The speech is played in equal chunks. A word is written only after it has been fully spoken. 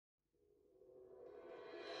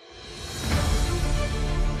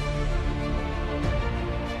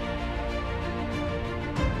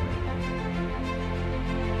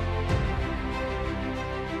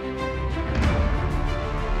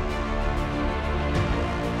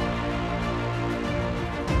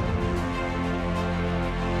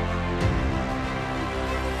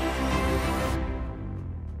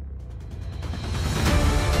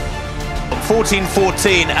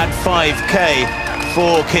14:14 at 5K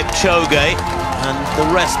for Kipchoge and the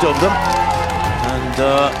rest of them. And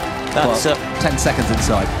that's 10 seconds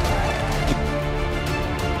inside.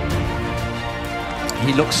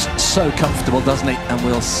 He looks so comfortable, doesn't he? And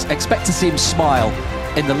we'll expect to see him smile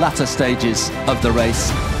in the latter stages of the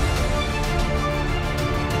race.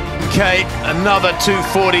 Okay, another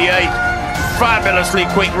 2:48. Fabulously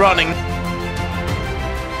quick running.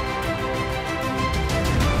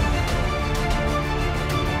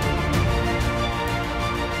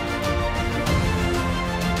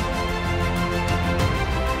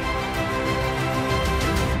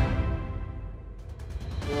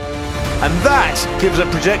 And that gives a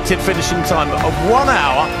projected finishing time of 1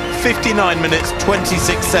 hour, 59 minutes, 26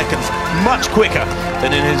 seconds. Much quicker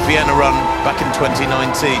than in his Vienna run back in 2019.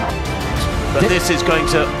 But this is going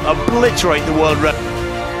to obliterate the world record.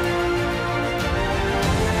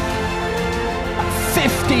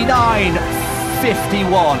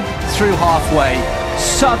 59.51 through halfway,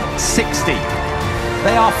 sub 60.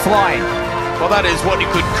 They are flying. Well, that is what you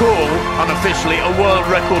could call, unofficially, a world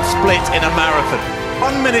record split in a marathon.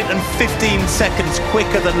 1 minute and 15 seconds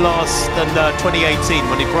quicker than 2018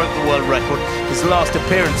 when he broke the world record, his last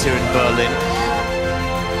appearance here in Berlin.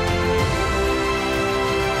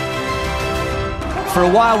 For a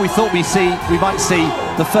while we thought we might see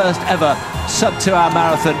the first ever sub-2-hour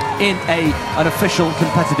marathon in an official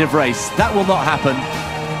competitive race. That will not happen,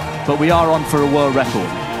 but we are on for a world record.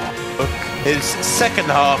 His second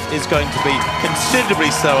half is going to be considerably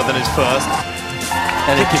slower than his first.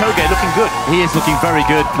 Kipchoge looking good. He is looking very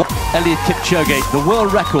good. Eliud Kipchoge, the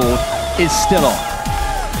world record is still on.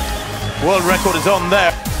 World record is on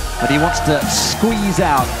there. But he wants to squeeze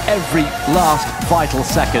out every last vital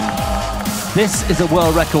second. This is a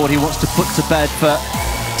world record he wants to put to bed for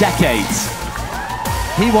decades.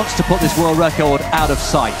 He wants to put this world record out of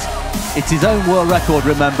sight. It's his own world record,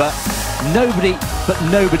 remember. Nobody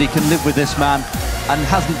can live with this man, and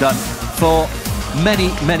hasn't done for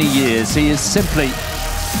many, many years. He is simply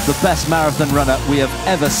the best marathon runner we have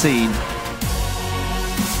ever seen.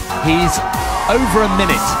 He's over a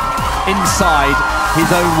minute inside his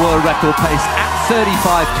own world record pace at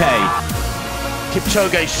 35K.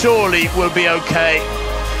 Kipchoge surely will be okay.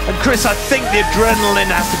 And Chris, I think the adrenaline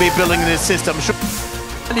has to be building in his system.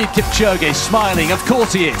 Eliud Kipchoge smiling, of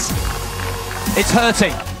course he is. It's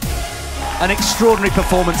hurting. An extraordinary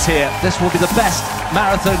performance here. This will be the best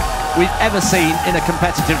marathon we've ever seen in a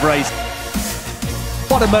competitive race.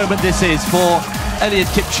 What a moment this is for Eliud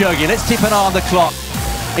Kipchoge. Let's keep an eye on the clock.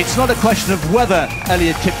 It's not a question of whether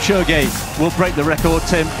Eliud Kipchoge will break the record,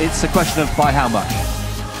 Tim. It's a question of by how much.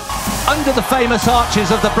 Under the famous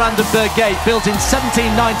arches of the Brandenburg Gate, built in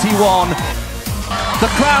 1791,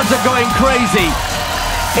 the crowds are going crazy.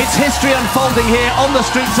 It's history unfolding here on the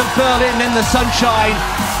streets of Berlin in the sunshine.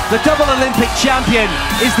 The double Olympic champion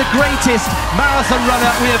is the greatest marathon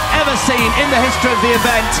runner we have ever seen in the history of the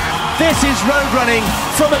event. This is road running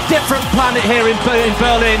from a different planet here in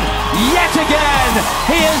Berlin. Yet again,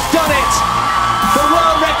 he has done it. The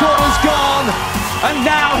world record has gone, and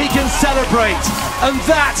now he can celebrate. And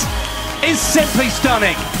that is simply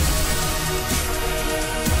stunning.